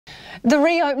The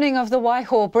reopening of the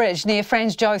Waiho Bridge near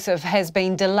Franz Josef has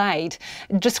been delayed.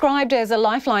 Described as a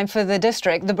lifeline for the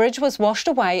district, the bridge was washed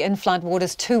away in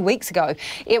floodwaters 2 weeks ago.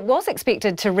 It was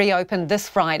expected to reopen this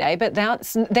Friday, but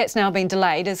that's now been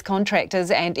delayed as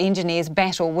contractors and engineers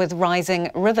battle with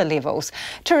rising river levels.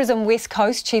 Tourism West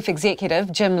Coast Chief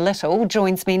Executive Jim Little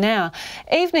joins me now.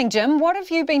 Evening, Jim. What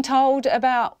have you been told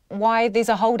about why there's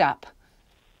a hold-up?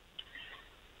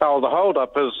 Oh, the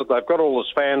hold-up is that they've got all the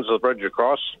spans of the bridge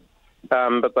across.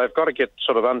 But they've got to get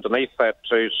sort of underneath that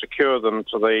to secure them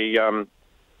to the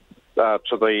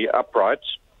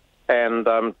uprights. And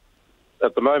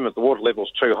at the moment, the water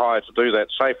level's too high to do that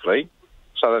safely.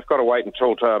 So they've got to wait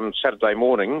until Saturday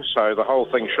morning. So the whole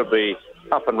thing should be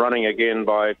up and running again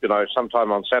by,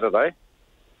 sometime on Saturday.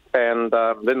 And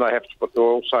then they have to put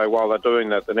also, while they're doing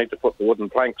that, they need to put the wooden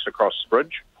planks across the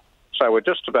bridge. So we're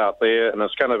just about there, and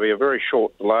it's going to be a very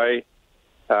short delay.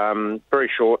 Very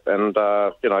short, and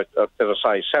as I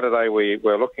say, Saturday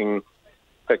we're looking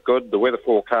at good. The weather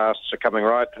forecasts are coming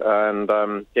right,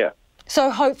 and yeah.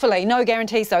 So hopefully, no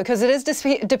guarantees though, because it is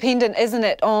dependent, isn't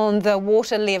it, on the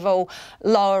water level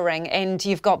lowering, and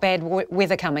you've got bad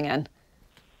weather coming in.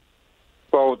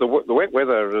 Well, the wet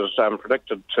weather is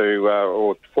predicted to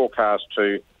or forecast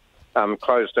to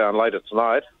close down later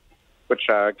tonight, which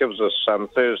gives us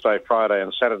Thursday, Friday,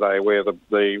 and Saturday, where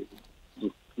the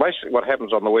basically what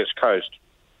happens on the west coast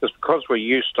is because we're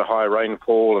used to high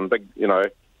rainfall and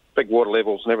big water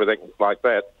levels and everything like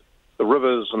that, the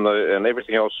rivers and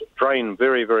everything else drain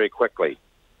very, very quickly,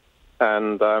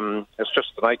 and it's just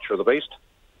the nature of the beast.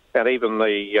 And even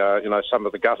the some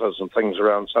of the gutters and things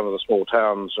around some of the small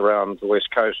towns around the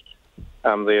west coast,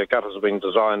 the gutters have been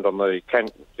designed on the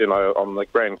on the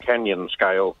Grand Canyon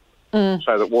scale, so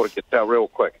that water gets out real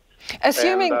quick.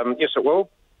 Assuming yes, it will.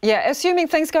 Yeah, assuming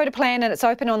things go to plan and it's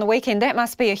open on the weekend, that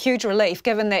must be a huge relief,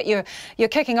 given that you're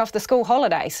kicking off the school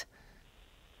holidays.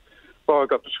 Well, we've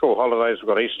got the school holidays, we've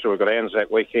got Easter, we've got Anzac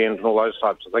weekend and all those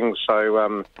types of things.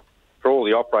 So for all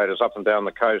the operators up and down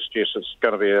the coast, yes, it's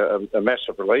going to be a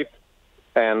massive relief.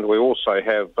 And we also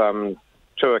have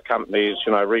tour companies,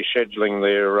 rescheduling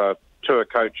their tour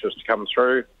coaches to come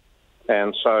through.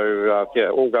 And so, yeah,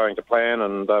 all going to plan,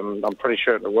 and I'm pretty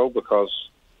certain it will, because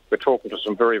we're talking to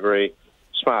some very, very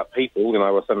smart people,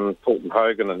 within Fulton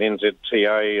Hogan and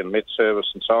NZTA and Met Service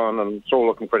and so on, and it's all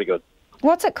looking pretty good.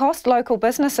 What's it cost local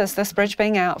businesses, this bridge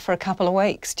being out for a couple of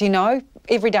weeks? Do you know,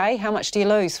 every day, how much do you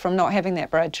lose from not having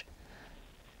that bridge?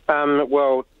 We've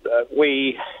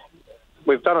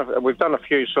done a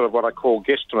few sort of what I call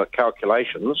guesstimate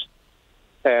calculations,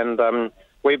 and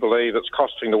we believe it's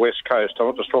costing the West Coast. I'm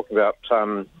not just talking about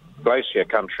glacier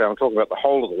country, I'm talking about the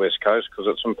whole of the West Coast,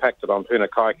 because it's impacted on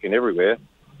Punakaiki and everywhere.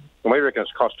 And we reckon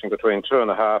it's costing between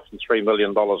 $2.5 and $3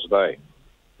 million a day.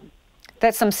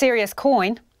 That's some serious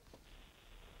coin.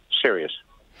 Serious.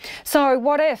 So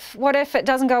what if it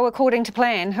doesn't go according to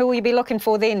plan? Who will you be looking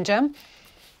for then, Jim?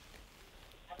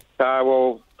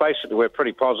 Well, basically we're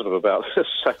pretty positive about this.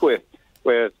 So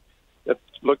we're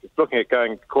looking at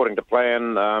going according to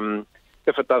plan.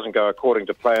 If it doesn't go according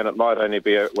to plan, it might only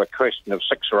be a question of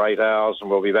 6 or 8 hours, and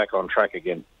we'll be back on track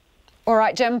again. All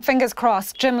right, Jim, fingers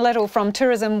crossed. Jim Little from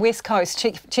Tourism West Coast,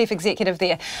 Chief Executive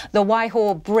there. The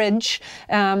Waiho Bridge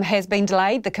has been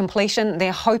delayed, the completion.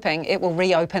 They're hoping it will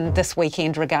reopen this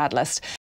weekend regardless.